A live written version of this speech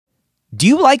Do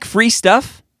you like free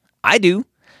stuff? I do.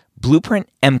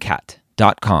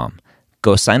 BlueprintMCAT.com.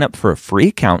 Go sign up for a free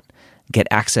account. Get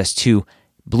access to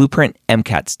Blueprint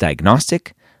MCAT's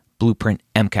Diagnostic, Blueprint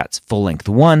MCAT's Full-Length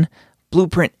 1,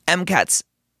 Blueprint MCAT's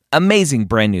amazing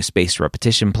brand new spaced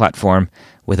repetition platform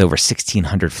with over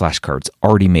 1,600 flashcards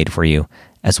already made for you,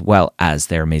 as well as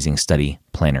their amazing study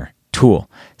planner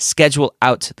tool. Schedule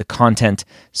out the content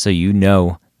so you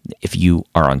know if you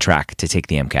are on track to take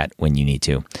the MCAT when you need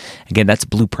to. Again, that's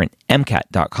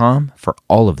BlueprintMCAT.com for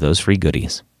all of those free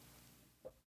goodies.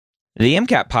 The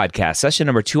MCAT Podcast, session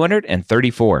number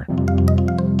 234.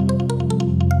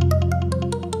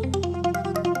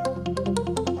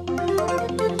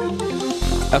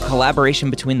 A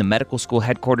collaboration between the medical school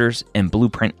headquarters and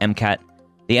Blueprint MCAT.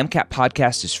 The MCAT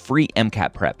Podcast is free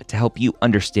MCAT prep to help you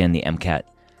understand the MCAT,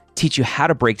 teach you how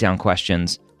to break down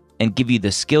questions, and give you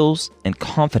the skills and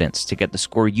confidence to get the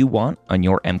score you want on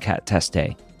your MCAT test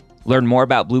day. Learn more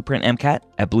about Blueprint MCAT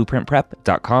at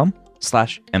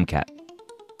blueprintprep.com/MCAT.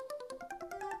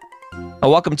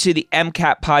 Welcome to the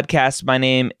MCAT Podcast. My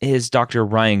name is Dr.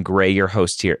 Ryan Gray, your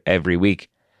host here every week.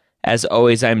 As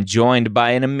always, I'm joined by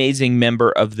an amazing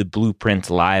member of the Blueprint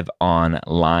Live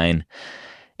Online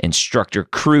instructor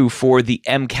crew for the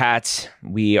MCAT.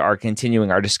 We are continuing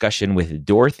our discussion with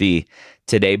Dorothy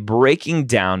today, breaking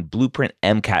down Blueprint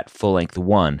MCAT Full-Length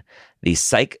 1, the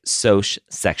Psych Soc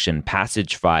section,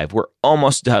 Passage 5. We're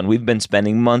almost done. We've been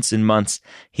spending months and months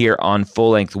here on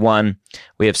Full-Length 1.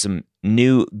 We have some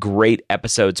new great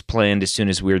episodes planned as soon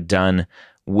as we're done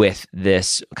with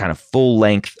this kind of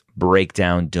full-length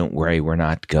breakdown. Don't worry, we're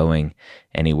not going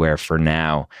anywhere for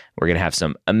now. We're going to have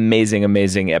some amazing,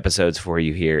 amazing episodes for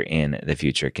you here in the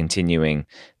future, continuing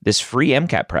this free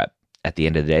MCAT prep. At the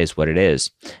end of the day is what it is.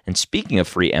 And speaking of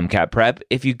free MCAT prep,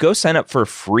 if you go sign up for a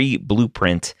free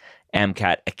Blueprint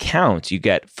MCAT account, you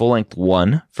get Full-Length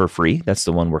 1 for free. That's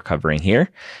the one we're covering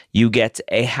here. You get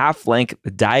a half-length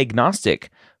diagnostic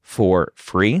for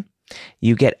free.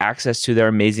 You get access to their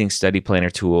amazing study planner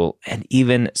tool and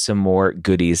even some more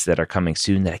goodies that are coming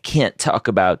soon that I can't talk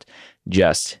about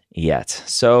just yet.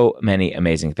 So many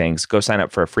amazing things. Go sign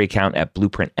up for a free account at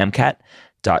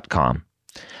blueprintmcat.com.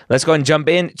 Let's go ahead and jump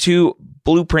into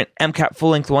Blueprint MCAT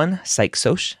Full-Length 1, Psych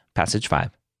Soc, Passage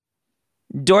 5.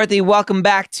 Dorothy, welcome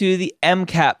back to the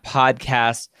MCAT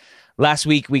Podcast. Last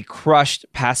week, we crushed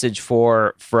Passage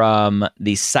 4 from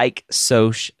the Psych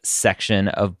Soc section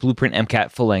of Blueprint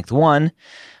MCAT Full-Length 1,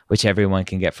 which everyone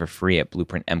can get for free at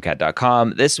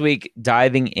blueprintmcat.com. This week,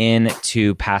 diving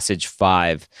into Passage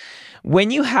 5.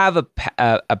 When you have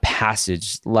a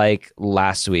passage like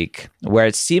last week, where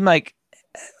it seemed like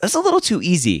it's a little too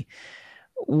easy,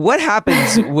 what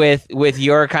happens with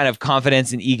your kind of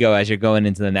confidence and ego as you're going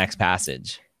into the next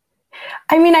passage?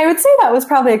 I mean, I would say that was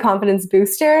probably a confidence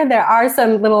booster. There are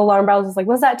some little alarm bells. It's like,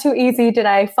 was that too easy? Did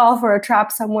I fall for a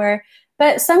trap somewhere?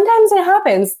 But sometimes it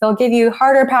happens. They'll give you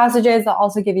harder passages. They'll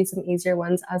also give you some easier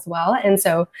ones as well. And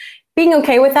so being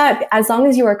okay with that, as long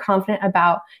as you are confident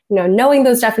about, knowing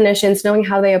those definitions, knowing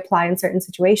how they apply in certain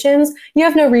situations, you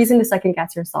have no reason to second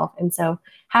guess yourself. And so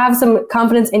have some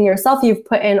confidence in yourself. You've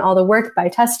put in all the work by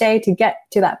test day to get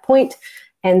to that point.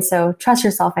 And so trust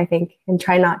yourself, I think, and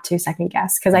try not to second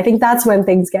guess, because I think that's when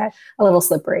things get a little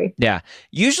slippery. Yeah.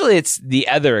 Usually it's the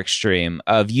other extreme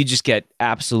of you just get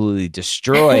absolutely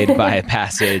destroyed by a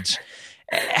passage.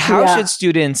 How should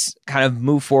students kind of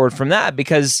move forward from that?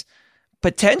 Because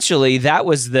potentially that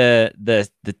was the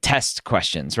test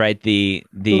questions, right? The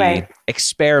right.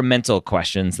 experimental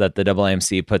questions that the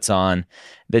AAMC puts on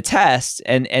the test,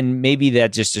 and maybe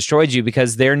that just destroyed you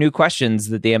because they're new questions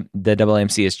that the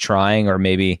AAMC is trying, or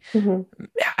maybe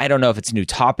I don't know if it's new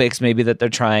topics maybe that they're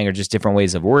trying, or just different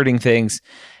ways of wording things.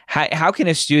 How can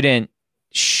a student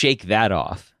shake that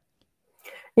off?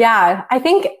 Yeah, I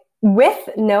think with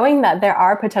knowing that there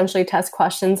are potentially test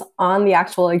questions on the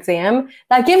actual exam,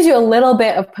 that gives you a little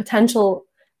bit of potential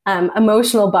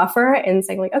emotional buffer in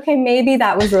saying like, okay, maybe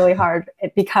that was really hard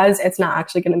because it's not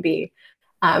actually going to be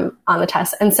on the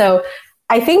test. And so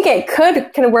I think it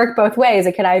could kind of work both ways.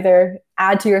 It could either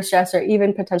add to your stress or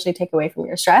even potentially take away from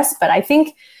your stress. But I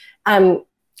think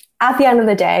at the end of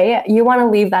the day, you want to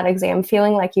leave that exam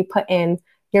feeling like you put in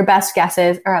your best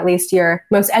guesses, or at least your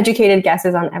most educated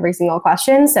guesses on every single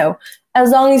question. So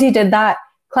as long as you did that,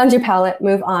 cleanse your palate,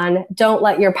 move on. Don't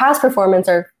let your past performance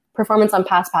or performance on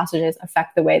past passages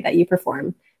affect the way that you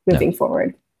perform moving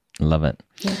forward. Love it.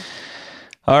 Yeah.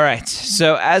 All right.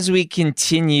 So as we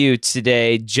continue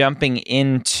today, jumping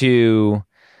into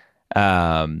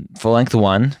full length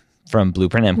 1 from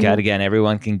Blueprint MCAT. Again,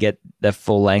 everyone can get the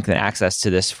full length and access to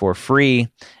this for free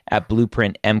at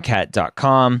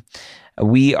blueprintmcat.com.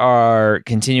 We are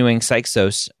continuing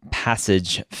Psychos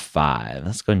Passage 5.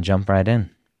 Let's go and jump right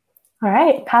in. All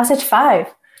right, Passage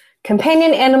 5.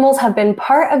 Companion animals have been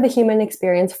part of the human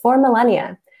experience for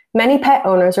millennia. Many pet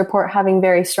owners report having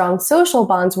very strong social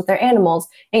bonds with their animals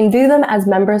and view them as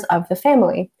members of the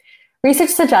family. Research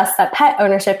suggests that pet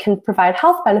ownership can provide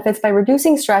health benefits by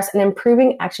reducing stress and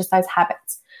improving exercise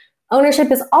habits.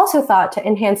 Ownership is also thought to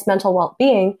enhance mental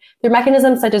well-being through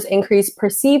mechanisms such as increased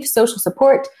perceived social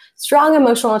support, strong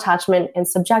emotional attachment, and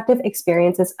subjective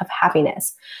experiences of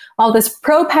happiness. While this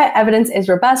pro-pet evidence is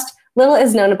robust, little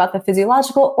is known about the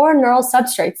physiological or neural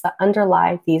substrates that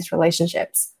underlie these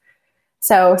relationships.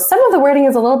 So some of the wording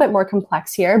is a little bit more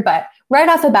complex here, but right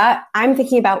off the bat, I'm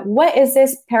thinking about what is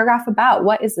this paragraph about?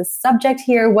 What is the subject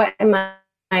here? What am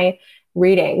I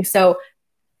reading? So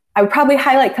I would probably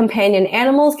highlight companion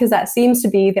animals because that seems to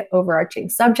be the overarching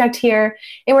subject here.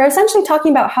 And we're essentially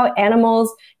talking about how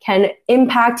animals can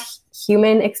impact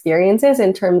human experiences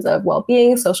in terms of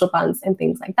well-being, social bonds, and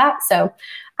things like that. So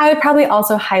I would probably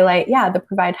also highlight, the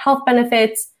provide health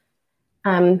benefits,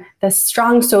 the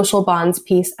strong social bonds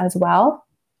piece as well.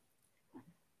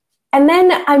 And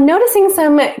then I'm noticing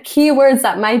some keywords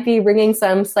that might be ringing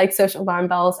some psychosocial alarm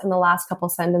bells in the last couple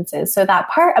sentences. So that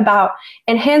part about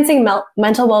enhancing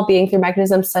mental well-being through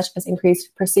mechanisms such as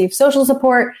increased perceived social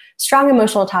support, strong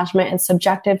emotional attachment, and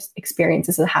subjective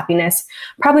experiences of happiness.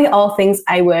 Probably all things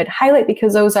I would highlight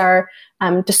because those are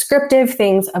descriptive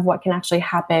things of what can actually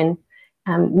happen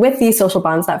with these social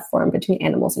bonds that form between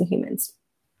animals and humans.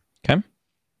 Okay.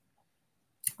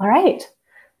 All right.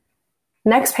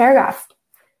 Next paragraph.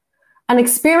 An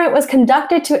experiment was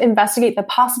conducted to investigate the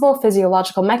possible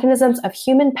physiological mechanisms of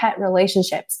human-pet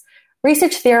relationships.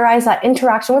 Research theorized that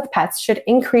interaction with pets should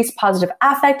increase positive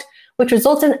affect, which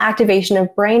results in activation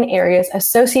of brain areas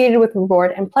associated with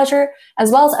reward and pleasure,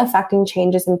 as well as affecting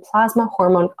changes in plasma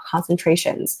hormone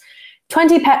concentrations.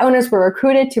 20 pet owners were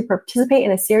recruited to participate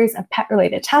in a series of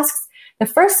pet-related tasks. The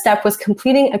first step was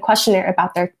completing a questionnaire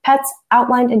about their pets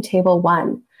outlined in Table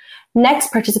 1.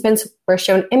 Next, participants were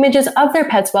shown images of their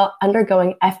pets while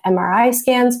undergoing fMRI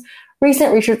scans.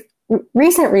 Recent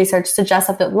research suggests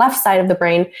that the left side of the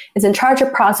brain is in charge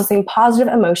of processing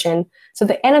positive emotion, so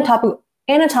the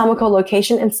anatomical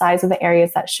location and size of the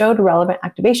areas that showed relevant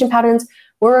activation patterns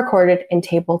were recorded in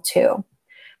Table 2.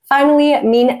 Finally,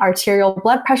 mean arterial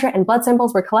blood pressure and blood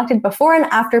samples were collected before and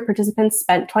after participants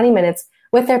spent 20 minutes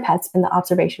with their pets in the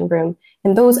observation room,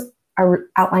 and those are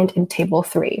outlined in Table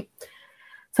 3.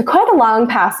 So quite a long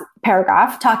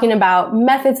paragraph talking about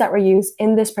methods that were used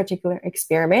in this particular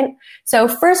experiment. So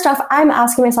first off, I'm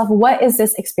asking myself, what is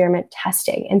this experiment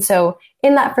testing? And so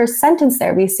in that first sentence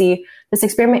there, we see this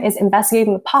experiment is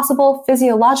investigating the possible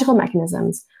physiological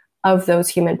mechanisms of those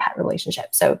human-pet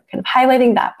relationships. So kind of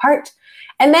highlighting that part.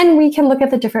 And then we can look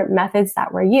at the different methods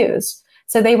that were used.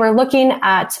 So they were looking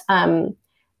at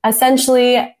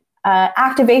essentially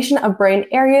activation of brain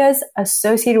areas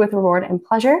associated with reward and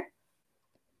pleasure.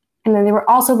 And then they were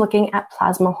also looking at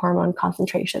plasma hormone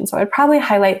concentration. So I'd probably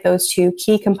highlight those two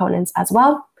key components as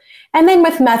well. And then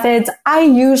with methods, I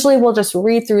usually will just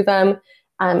read through them.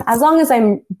 As long as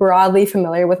I'm broadly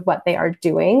familiar with what they are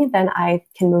doing, then I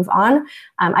can move on.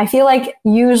 I feel like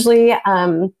usually,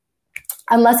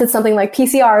 unless it's something like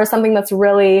PCR or something that's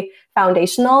really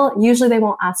foundational, usually they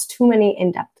won't ask too many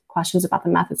in-depth questions about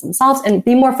the methods themselves and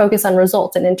be more focused on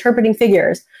results and interpreting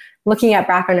figures, looking at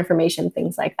background information,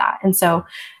 things like that. And so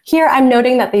here I'm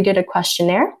noting that they did a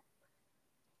questionnaire.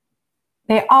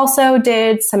 They also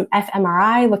did some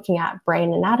fMRI looking at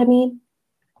brain anatomy.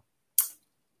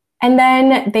 And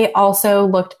then they also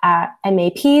looked at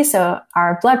MAP, so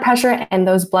our blood pressure and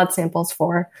those blood samples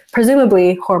for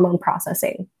presumably hormone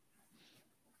processing.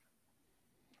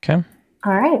 Okay.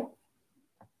 All right.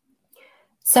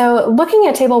 So looking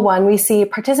at Table 1, we see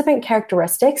participant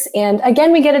characteristics. And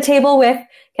again, we get a table with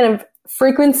kind of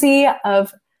frequency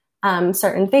of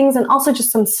certain things and also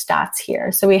just some stats here.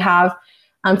 So we have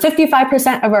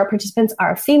 55% of our participants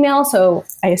are female, so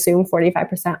I assume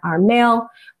 45% are male.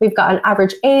 We've got an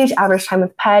average age, average time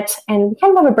with pet, and we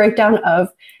kind of have a breakdown of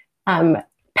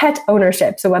pet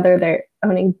ownership. So whether they're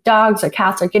owning dogs or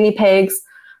cats or guinea pigs.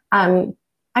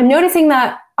 I'm noticing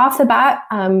that off the bat,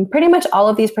 pretty much all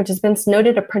of these participants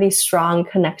noted a pretty strong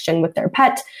connection with their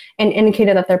pet and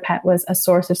indicated that their pet was a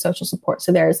source of social support.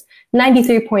 So there's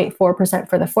 93.4%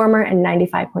 for the former and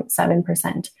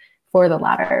 95.7% for the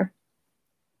latter.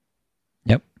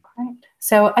 Yep. Right.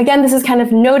 So again, this is kind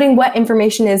of noting what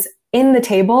information is in the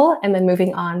table and then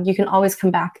moving on. You can always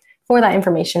come back for that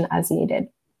information as needed.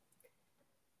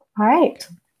 All right.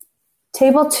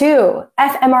 Table 2,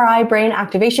 fMRI brain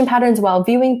activation patterns while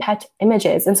viewing PET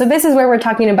images. And so this is where we're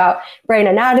talking about brain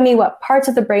anatomy, what parts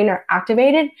of the brain are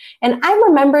activated. And I'm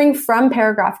remembering from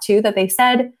paragraph 2 that they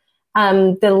said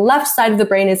the left side of the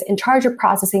brain is in charge of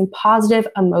processing positive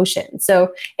emotion.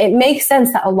 So it makes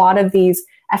sense that a lot of these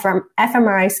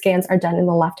fMRI scans are done in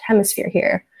the left hemisphere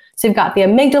here. So you've got the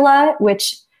amygdala,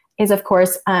 which is, of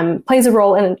course, plays a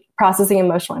role in processing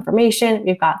emotional information.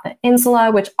 We've got the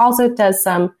insula, which also does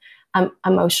some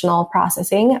emotional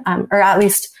processing, or at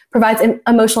least provides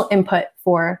emotional input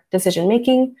for decision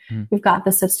making. We've got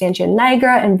the substantia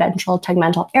nigra and ventral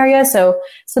tegmental area. So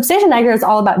substantia nigra is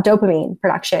all about dopamine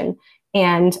production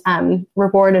and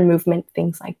reward and movement,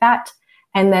 things like that.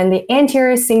 And then the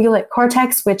anterior cingulate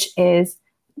cortex, which does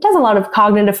a lot of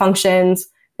cognitive functions,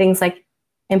 things like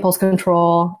impulse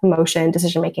control, emotion,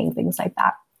 decision making, things like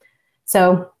that.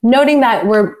 So noting that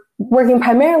we're working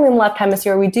primarily in the left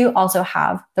hemisphere, we do also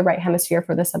have the right hemisphere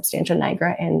for the substantia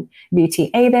nigra and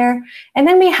VTA there. And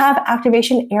then we have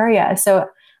activation area. So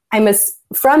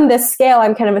from this scale,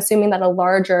 I'm kind of assuming that a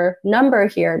larger number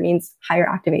here means higher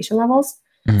activation levels.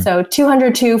 So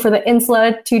 202 for the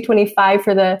insula, 225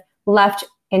 for the left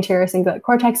anterior cingulate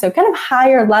cortex. So kind of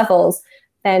higher levels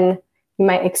than you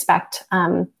might expect.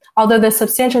 Although the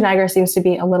substantia nigra seems to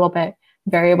be a little bit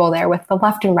variable there, with the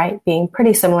left and right being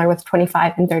pretty similar with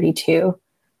 25 and 32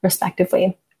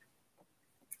 respectively.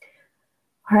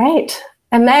 All right.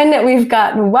 And then we've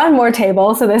got one more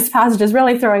table. So this passage is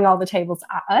really throwing all the tables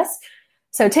at us.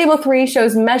 So table 3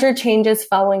 shows measured changes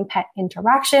following PET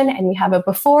interaction, and we have a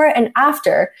before and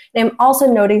after. And I'm also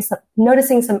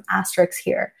noticing some asterisks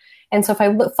here. And so if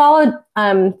I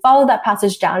follow that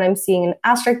passage down, I'm seeing an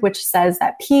asterisk which says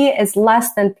that P is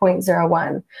less than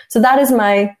 0.01. So that is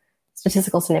my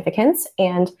statistical significance.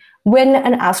 And when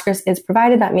an asterisk is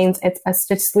provided, that means it's a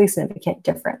statistically significant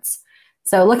difference.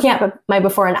 So looking at my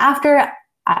before and after,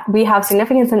 we have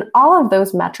significance in all of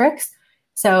those metrics.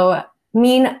 So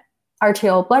mean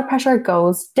arterial blood pressure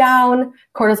goes down,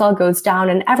 cortisol goes down,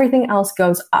 and everything else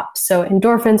goes up. So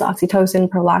endorphins, oxytocin,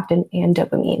 prolactin, and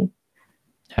dopamine.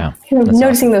 Yeah,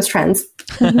 noticing awesome. Those trends.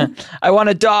 I want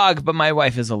a dog, but my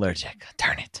wife is allergic.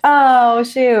 Darn it. Oh,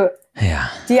 shoot. Yeah.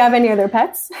 Do you have any other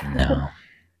pets? No.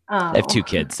 I have 2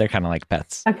 kids. They're kind of like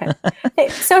pets. Okay. Hey,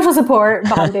 social support,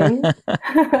 bonding.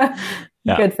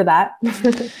 Good for that.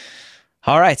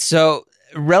 All right. So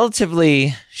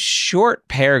relatively short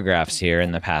paragraphs here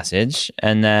in the passage,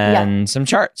 and then some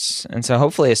charts. And so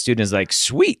hopefully a student is like,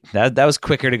 sweet, that was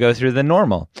quicker to go through than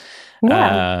normal.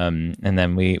 Yeah. And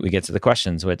then we get to the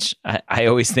questions, which I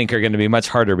always think are going to be much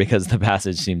harder because the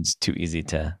passage seems too easy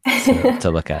to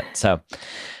look at. So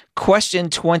question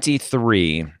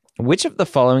 23, which of the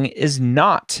following is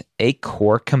not a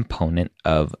core component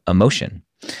of emotion?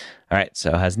 All right,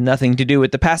 so it has nothing to do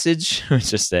with the passage.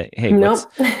 It's just hey,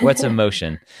 what's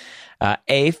emotion?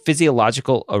 A,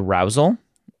 physiological arousal.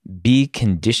 B,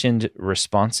 conditioned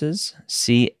responses.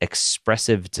 C,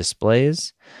 expressive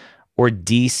displays. Or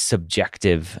D,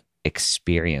 subjective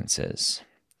experiences.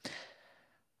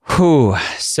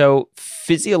 So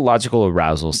physiological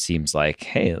arousal seems like,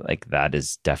 hey, like that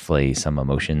is definitely some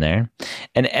emotion there.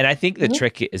 And I think the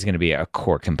trick is going to be a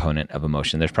core component of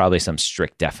emotion. There's probably some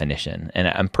strict definition. And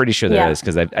I'm pretty sure there is,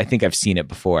 because I think I've seen it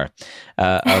before,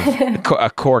 of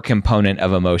a core component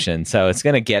of emotion. So it's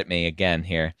going to get me again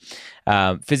here.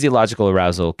 Physiological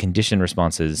arousal, conditioned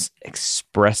responses,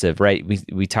 expressive, right?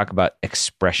 We talk about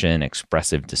expression,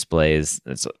 expressive displays.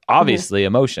 It's obviously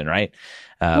emotion, right?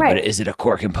 But is it a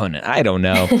core component? I don't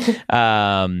know.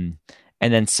 And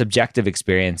then subjective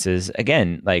experiences,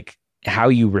 again, like how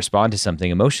you respond to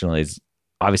something emotionally is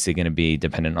obviously going to be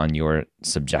dependent on your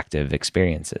subjective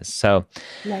experiences. So,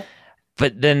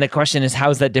 but then the question is, how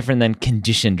is that different than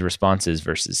conditioned responses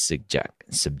versus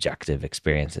subjective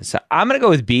experiences? So I'm going to go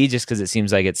with B just because it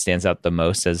seems like it stands out the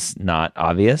most as not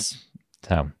obvious.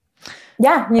 So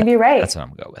yeah, you'd be right. That's what I'm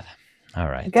going to go with. All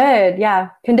right. Good. Yeah.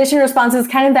 Conditioned response is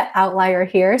kind of the outlier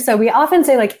here. So we often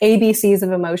say like ABCs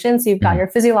of emotion. So you've got your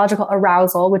physiological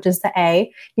arousal, which is the A.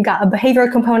 You got a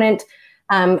behavioral component,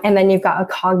 and then you've got a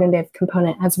cognitive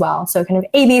component as well. So kind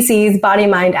of ABCs, body,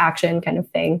 mind, action kind of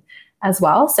thing as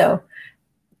well. So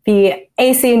the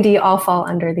A, C, and D all fall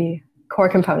under the core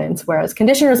components, whereas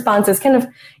conditioned response is kind of,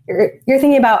 you're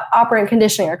thinking about operant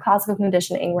conditioning or classical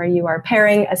conditioning, where you are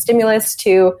pairing a stimulus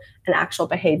to an actual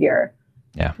behavior.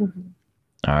 Yeah.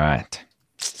 All right.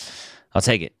 I'll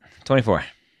take it. 24.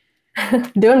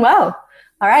 Doing well.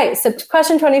 All right. So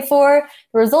question 24,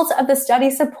 the results of the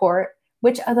study support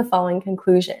which of the following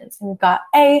conclusions? And we've got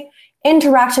A,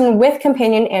 interaction with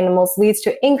companion animals leads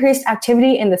to increased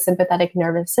activity in the sympathetic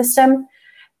nervous system.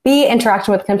 B,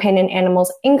 interaction with companion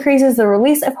animals increases the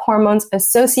release of hormones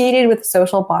associated with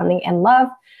social bonding and love.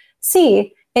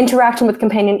 C, interaction with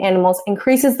companion animals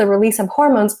increases the release of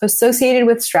hormones associated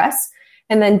with stress.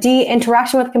 And then D,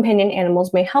 interaction with companion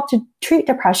animals may help to treat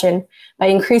depression by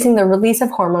increasing the release of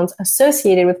hormones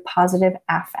associated with positive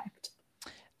affect.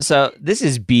 So this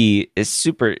is B, is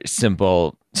super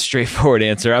simple, straightforward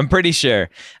answer, I'm pretty sure.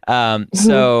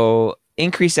 So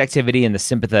increased activity in the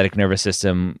sympathetic nervous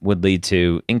system would lead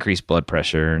to increased blood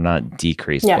pressure, not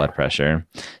decreased blood pressure.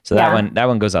 So that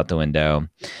one goes out the window.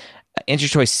 Answer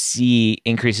choice C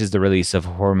increases the release of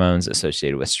hormones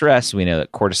associated with stress. We know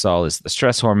that cortisol is the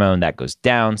stress hormone. That goes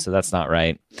down, so that's not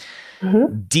right.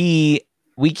 D,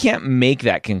 we can't make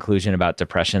that conclusion about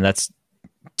depression. That's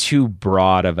too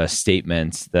broad of a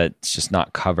statement that's just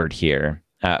not covered here.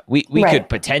 We could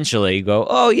potentially go,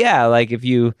 oh yeah, like if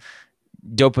you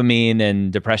dopamine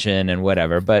and depression and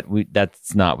whatever, but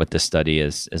that's not what this study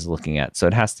is looking at. So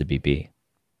it has to be B.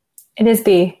 It is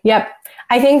B. Yep.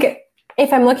 I think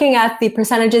if I'm looking at the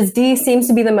percentages, D seems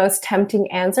to be the most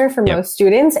tempting answer for most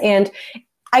students. And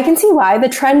I can see why. The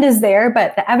trend is there,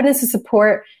 but the evidence to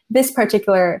support this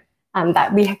particular,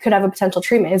 that we could have a potential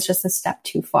treatment is just a step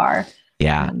too far.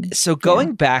 Yeah. So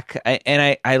going back,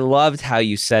 I loved how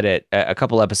you said it a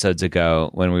couple episodes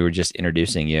ago when we were just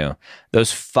introducing you.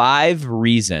 Those 5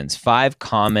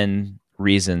 common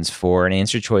reasons for an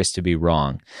answer choice to be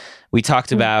wrong. We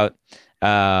talked about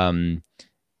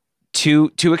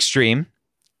too extreme,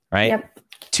 right? Yep.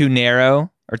 Too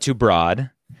narrow or too broad.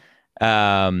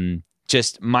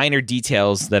 Just minor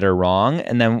details that are wrong.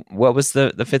 And then what was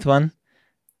the 5th one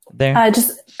there?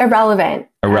 Just irrelevant.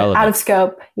 Out of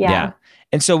scope. Yeah.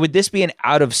 And so would this be an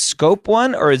out of scope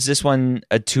one, or is this one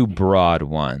a too broad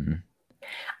one?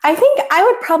 I think I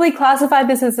would probably classify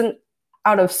this as an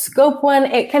out of scope one.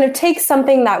 It kind of takes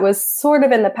something that was sort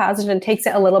of in the passage and takes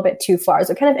it a little bit too far.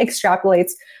 So it kind of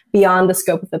extrapolates beyond the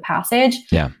scope of the passage.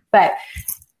 Yeah. But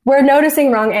we're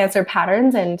noticing wrong answer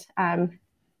patterns, and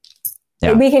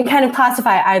we can kind of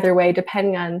classify it either way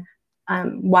depending on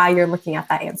why you're looking at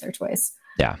that answer choice.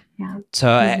 Yeah.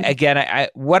 So again,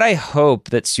 what I hope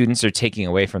that students are taking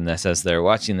away from this as they're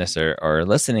watching this or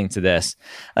listening to this,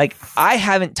 like I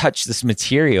haven't touched this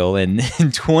material in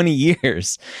 20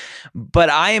 years,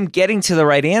 but I am getting to the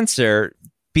right answer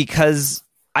because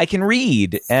I can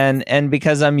read and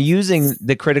because I'm using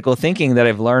the critical thinking that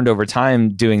I've learned over time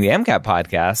doing the MCAT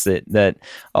podcast that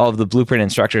all of the Blueprint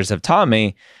instructors have taught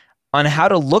me on how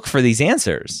to look for these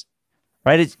answers,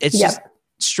 right? It's just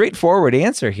straightforward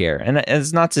answer here. And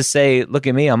it's not to say, look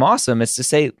at me, I'm awesome. It's to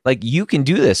say, like, you can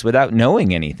do this without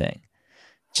knowing anything,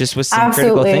 just with some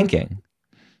critical thinking.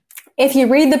 If you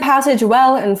read the passage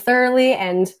well and thoroughly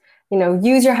and,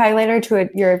 use your highlighter to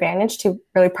your advantage to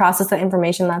really process the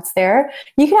information that's there,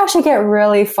 you can actually get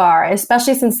really far,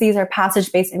 especially since these are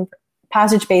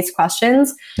passage-based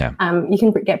questions. Yeah. You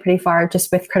can get pretty far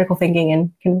just with critical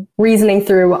thinking and reasoning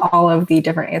through all of the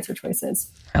different answer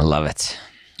choices. I love it.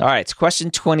 All right, it's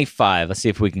question 25. Let's see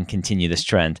if we can continue this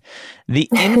trend. The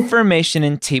information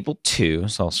in table 2,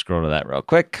 so I'll scroll to that real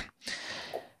quick,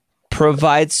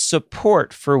 provides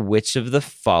support for which of the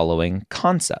following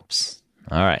concepts?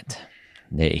 All right,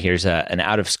 here's an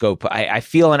out of scope. I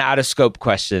feel an out of scope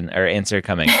question or answer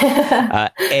coming.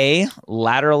 A,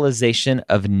 lateralization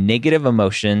of negative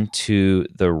emotion to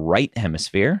the right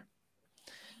hemisphere.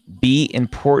 B,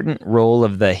 important role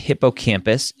of the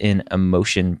hippocampus in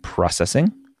emotion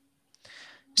processing.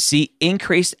 C,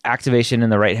 increased activation in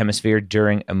the right hemisphere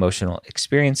during emotional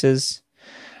experiences.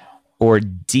 Or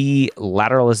D,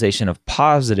 lateralization of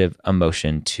positive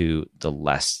emotion to the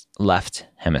left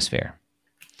hemisphere.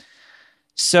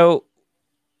 So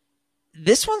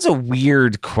this one's a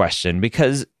weird question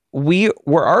because we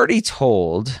were already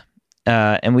told,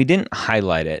 and we didn't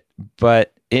highlight it,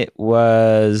 but it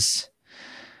was,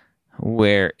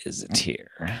 where is it here?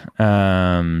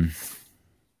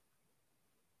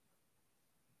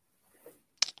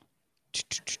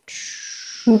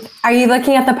 Are you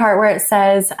looking at the part where it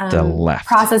says the left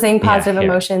processing positive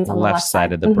emotions on the left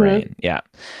side of the brain? Yeah.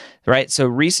 Right. So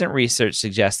recent research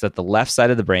suggests that the left side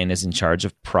of the brain is in charge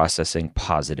of processing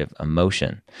positive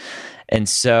emotion. And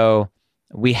so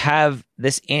we have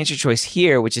this answer choice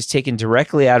here, which is taken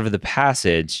directly out of the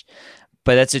passage,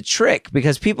 but that's a trick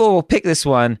because people will pick this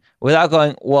one without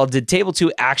going, well, did table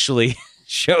 2 actually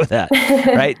show that?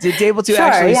 Right? Did table 2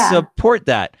 actually support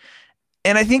that?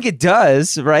 And I think it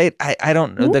does, right? I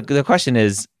don't know. The question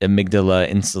is amygdala,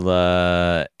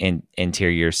 insula, and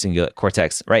anterior cingulate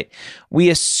cortex, right? We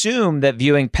assume that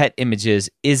viewing pet images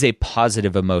is a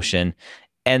positive emotion,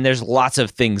 and there's lots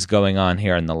of things going on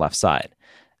here on the left side.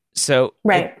 So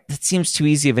right. It seems too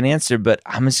easy of an answer, but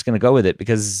I'm just going to go with it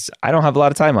because I don't have a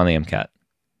lot of time on the MCAT.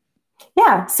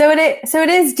 Yeah, so it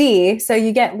is D. So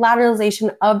you get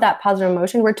lateralization of that positive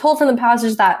emotion. We're told from the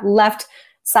passage that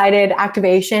left-sided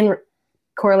activation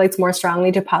correlates more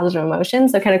strongly to positive emotion.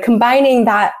 So kind of combining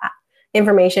that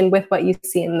information with what you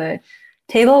see in the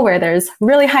table where there's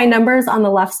really high numbers on the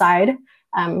left side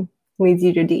leads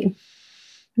you to D.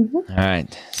 Mm-hmm. All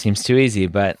right. Seems too easy,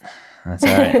 but that's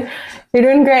all right. You're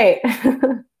doing great.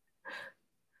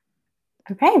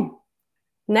 Okay.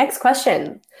 Next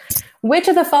question. Which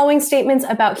of the following statements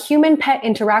about human-pet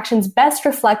interactions best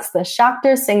reflects the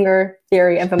Schachter-Singer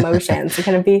theory of emotion? So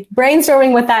kind of be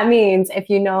brainstorming what that means if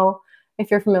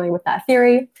you're familiar with that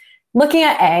theory. Looking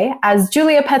at A, as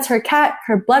Julia pets her cat,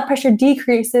 her blood pressure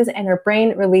decreases and her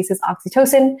brain releases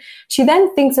oxytocin. She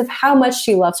then thinks of how much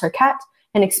she loves her cat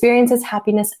and experiences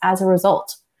happiness as a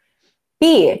result.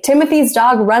 B, Timothy's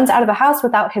dog runs out of the house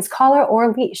without his collar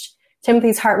or leash.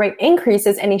 Timothy's heart rate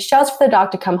increases and he shouts for the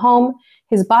dog to come home.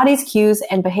 His body's cues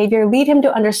and behavior lead him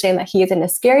to understand that he is in a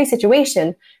scary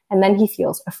situation, and then he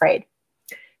feels afraid.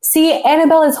 C,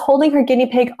 Annabelle is holding her guinea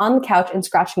pig on the couch and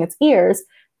scratching its ears.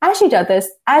 As she does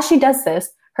this,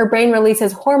 her brain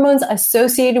releases hormones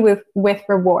associated with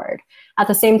reward. At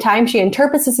the same time, she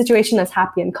interprets the situation as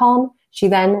happy and calm. She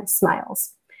then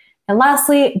smiles. And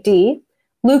lastly, D,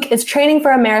 Luke is training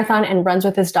for a marathon and runs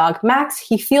with his dog, Max.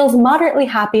 He feels moderately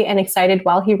happy and excited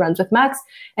while he runs with Max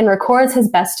and records his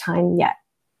best time yet.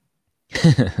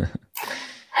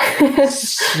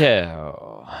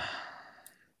 So,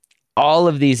 all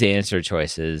of these answer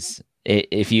choices,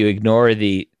 if you ignore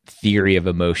the theory of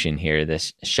emotion here,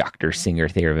 this Schachter-Singer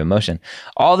theory of emotion,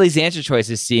 all these answer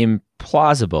choices seem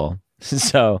plausible.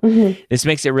 So this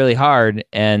makes it really hard.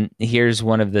 And here's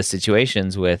one of the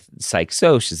situations with Psych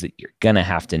Soc is that you're going to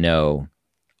have to know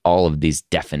all of these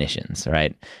definitions,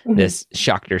 right? This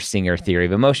Schachter-Singer theory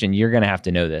of emotion, you're going to have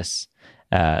to know this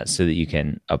so that you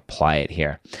can apply it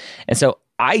here. And so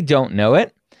I don't know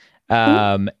it.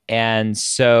 And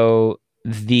so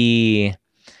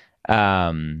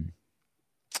I'm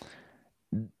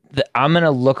going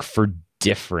to look for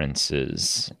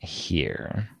differences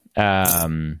here.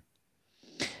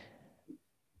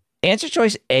 Answer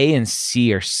choice A and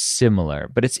C are similar,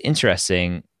 but it's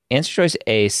interesting. Answer choice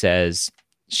A says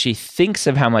she thinks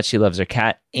of how much she loves her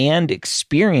cat and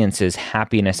experiences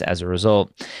happiness as a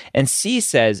result. And C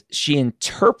says she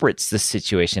interprets the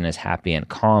situation as happy and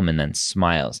calm and then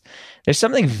smiles. There's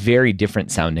something very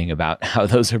different sounding about how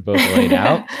those are both laid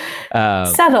out.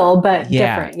 Subtle, but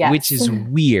different, yes. Which is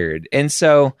weird. And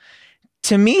so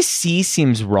to me, C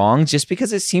seems wrong just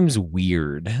because it seems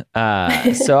weird.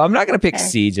 So I'm not going to pick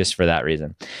C just for that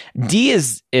reason. D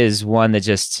is one that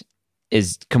just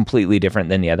is completely different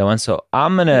than the other one. So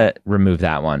I'm going to remove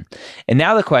that one. And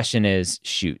now the question is,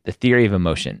 the theory of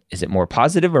emotion. Is it more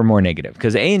positive or more negative?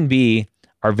 Because A and B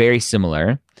are very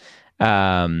similar.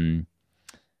 But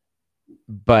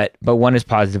one is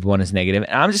positive, one is negative.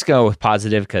 And I'm just going with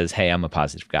positive because, hey, I'm a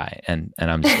positive guy. And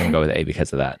I'm just going to go with A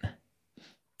because of that.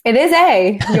 It is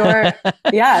A.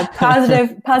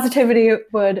 Positivity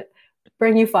would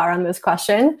bring you far on this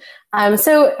question.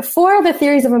 So for the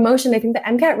theories of emotion, I think the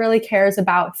MCAT really cares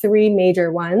about three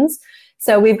major ones.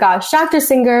 So we've got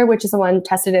Schachter-Singer, which is the one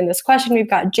tested in this question. We've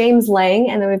got James Lang,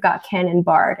 and then we've got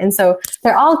Cannon-Bard. And so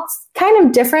they're all kind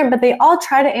of different, but they all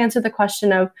try to answer the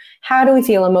question of how do we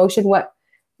feel emotion?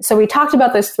 So we talked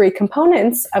about those three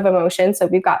components of emotion. So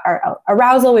we've got our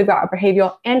arousal, we've got our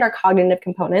behavioral, and our cognitive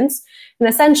components. And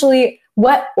essentially,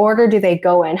 what order do they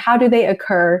go in? How do they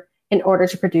occur in order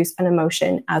to produce an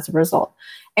emotion as a result?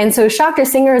 And so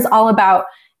Schachter-Singer is all about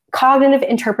cognitive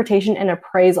interpretation and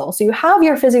appraisal. So you have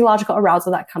your physiological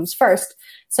arousal that comes first.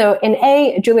 So in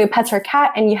A, Julia pets her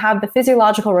cat, and you have the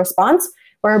physiological response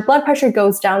where her blood pressure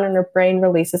goes down and her brain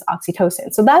releases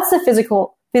oxytocin. So that's the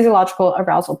physiological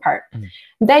arousal part.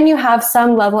 Then you have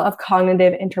some level of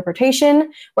cognitive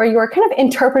interpretation where you are kind of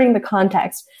interpreting the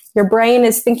context. Your brain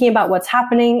is thinking about what's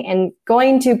happening and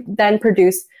going to then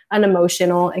produce an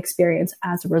emotional experience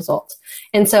as a result.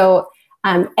 And so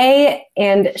A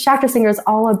and Schachter-Singer is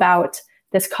all about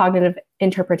this cognitive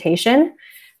interpretation.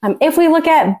 If we look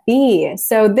at B,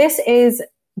 so this is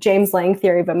James Lang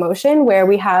theory of emotion, where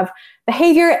we have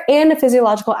behavior and a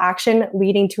physiological action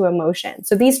leading to emotion.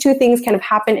 So these two things kind of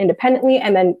happen independently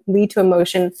and then lead to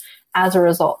emotion as a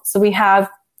result. So we have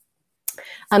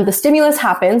the stimulus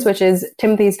happens, which is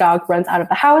Timothy's dog runs out of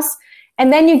the house.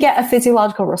 And then you get a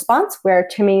physiological response where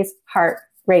Timmy's heart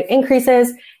rate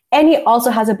increases. And he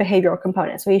also has a behavioral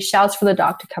component. So he shouts for the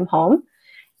dog to come home.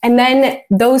 And then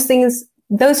those things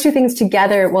those two things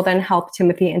together will then help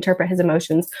Timothy interpret his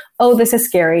emotions. Oh, this is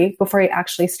scary, before he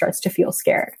actually starts to feel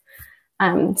scared.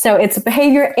 So it's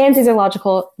behavior and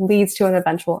physiological leads to an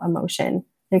eventual emotion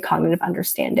and cognitive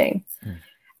understanding.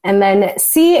 And then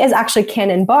C is actually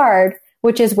canon-barred,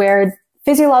 which is where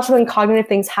physiological and cognitive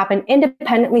things happen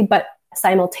independently but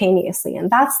simultaneously. And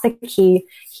that's the key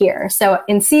here. So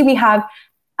in C, we have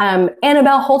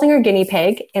Annabelle holding her guinea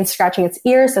pig and scratching its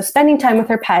ears. So spending time with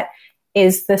her pet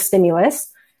is the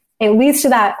stimulus. It leads to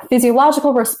that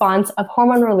physiological response of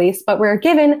hormone release, but we're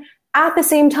given at the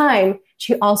same time,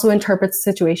 she also interprets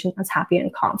the situation as happy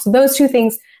and calm. So those two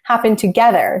things happen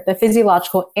together, the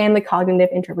physiological and the cognitive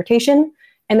interpretation.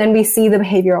 And then we see the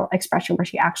behavioral expression where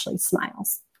she actually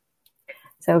smiles.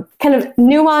 So kind of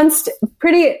nuanced,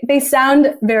 they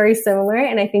sound very similar.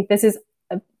 And I think this is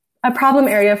a problem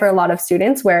area for a lot of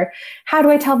students where, how do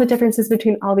I tell the differences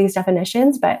between all these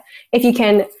definitions? But if you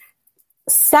can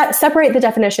separate the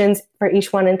definitions for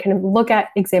each one and kind of look at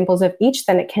examples of each,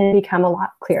 then it can become a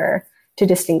lot clearer to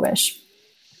distinguish.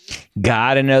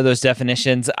 Gotta know those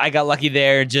definitions. I got lucky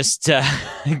there just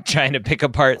trying to pick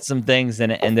apart some things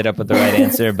and it ended up with the right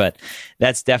answer. But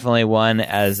that's definitely one.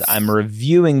 As I'm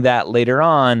reviewing that later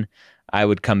on, I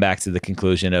would come back to the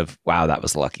conclusion of, wow, that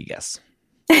was a lucky guess.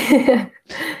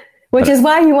 Which is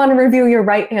why you want to review your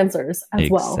right answers as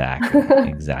well.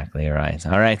 Exactly right.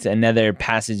 All right. Another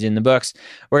passage in the books.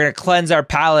 We're going to cleanse our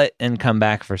palate and come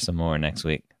back for some more next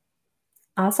week.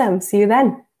 Awesome. See you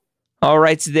then. All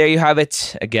right, so there you have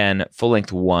it. Again, Full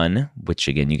Length 1, which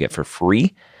again you get for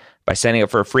free by signing up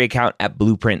for a free account at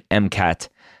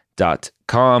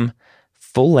blueprintmcat.com.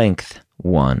 Full Length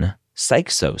 1,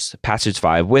 Psych Passage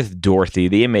 5 with Dorothy,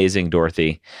 the amazing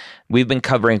Dorothy. We've been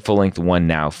covering Full Length 1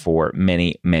 now for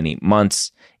many, many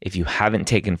months. If you haven't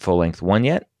taken Full Length 1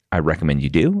 yet, I recommend you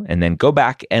do. And then go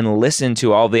back and listen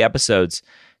to all the episodes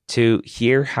to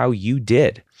hear how you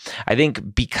did. I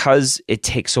think because it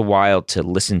takes a while to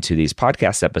listen to these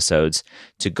podcast episodes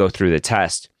to go through the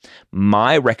test,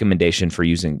 my recommendation for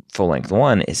using Full Length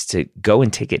 1 is to go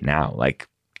and take it now, like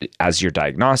as your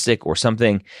diagnostic or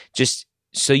something, just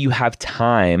so you have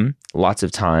time, lots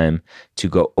of time to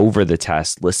go over the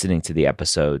test, listening to the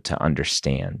episode to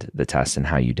understand the test and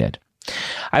how you did.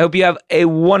 I hope you have a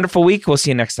wonderful week. We'll see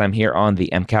you next time here on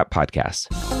the MCAT podcast.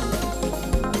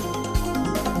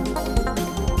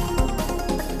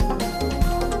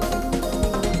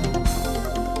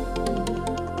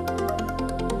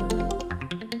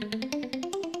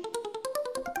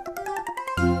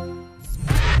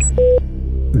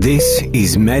 This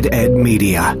is MedEd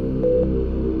Media.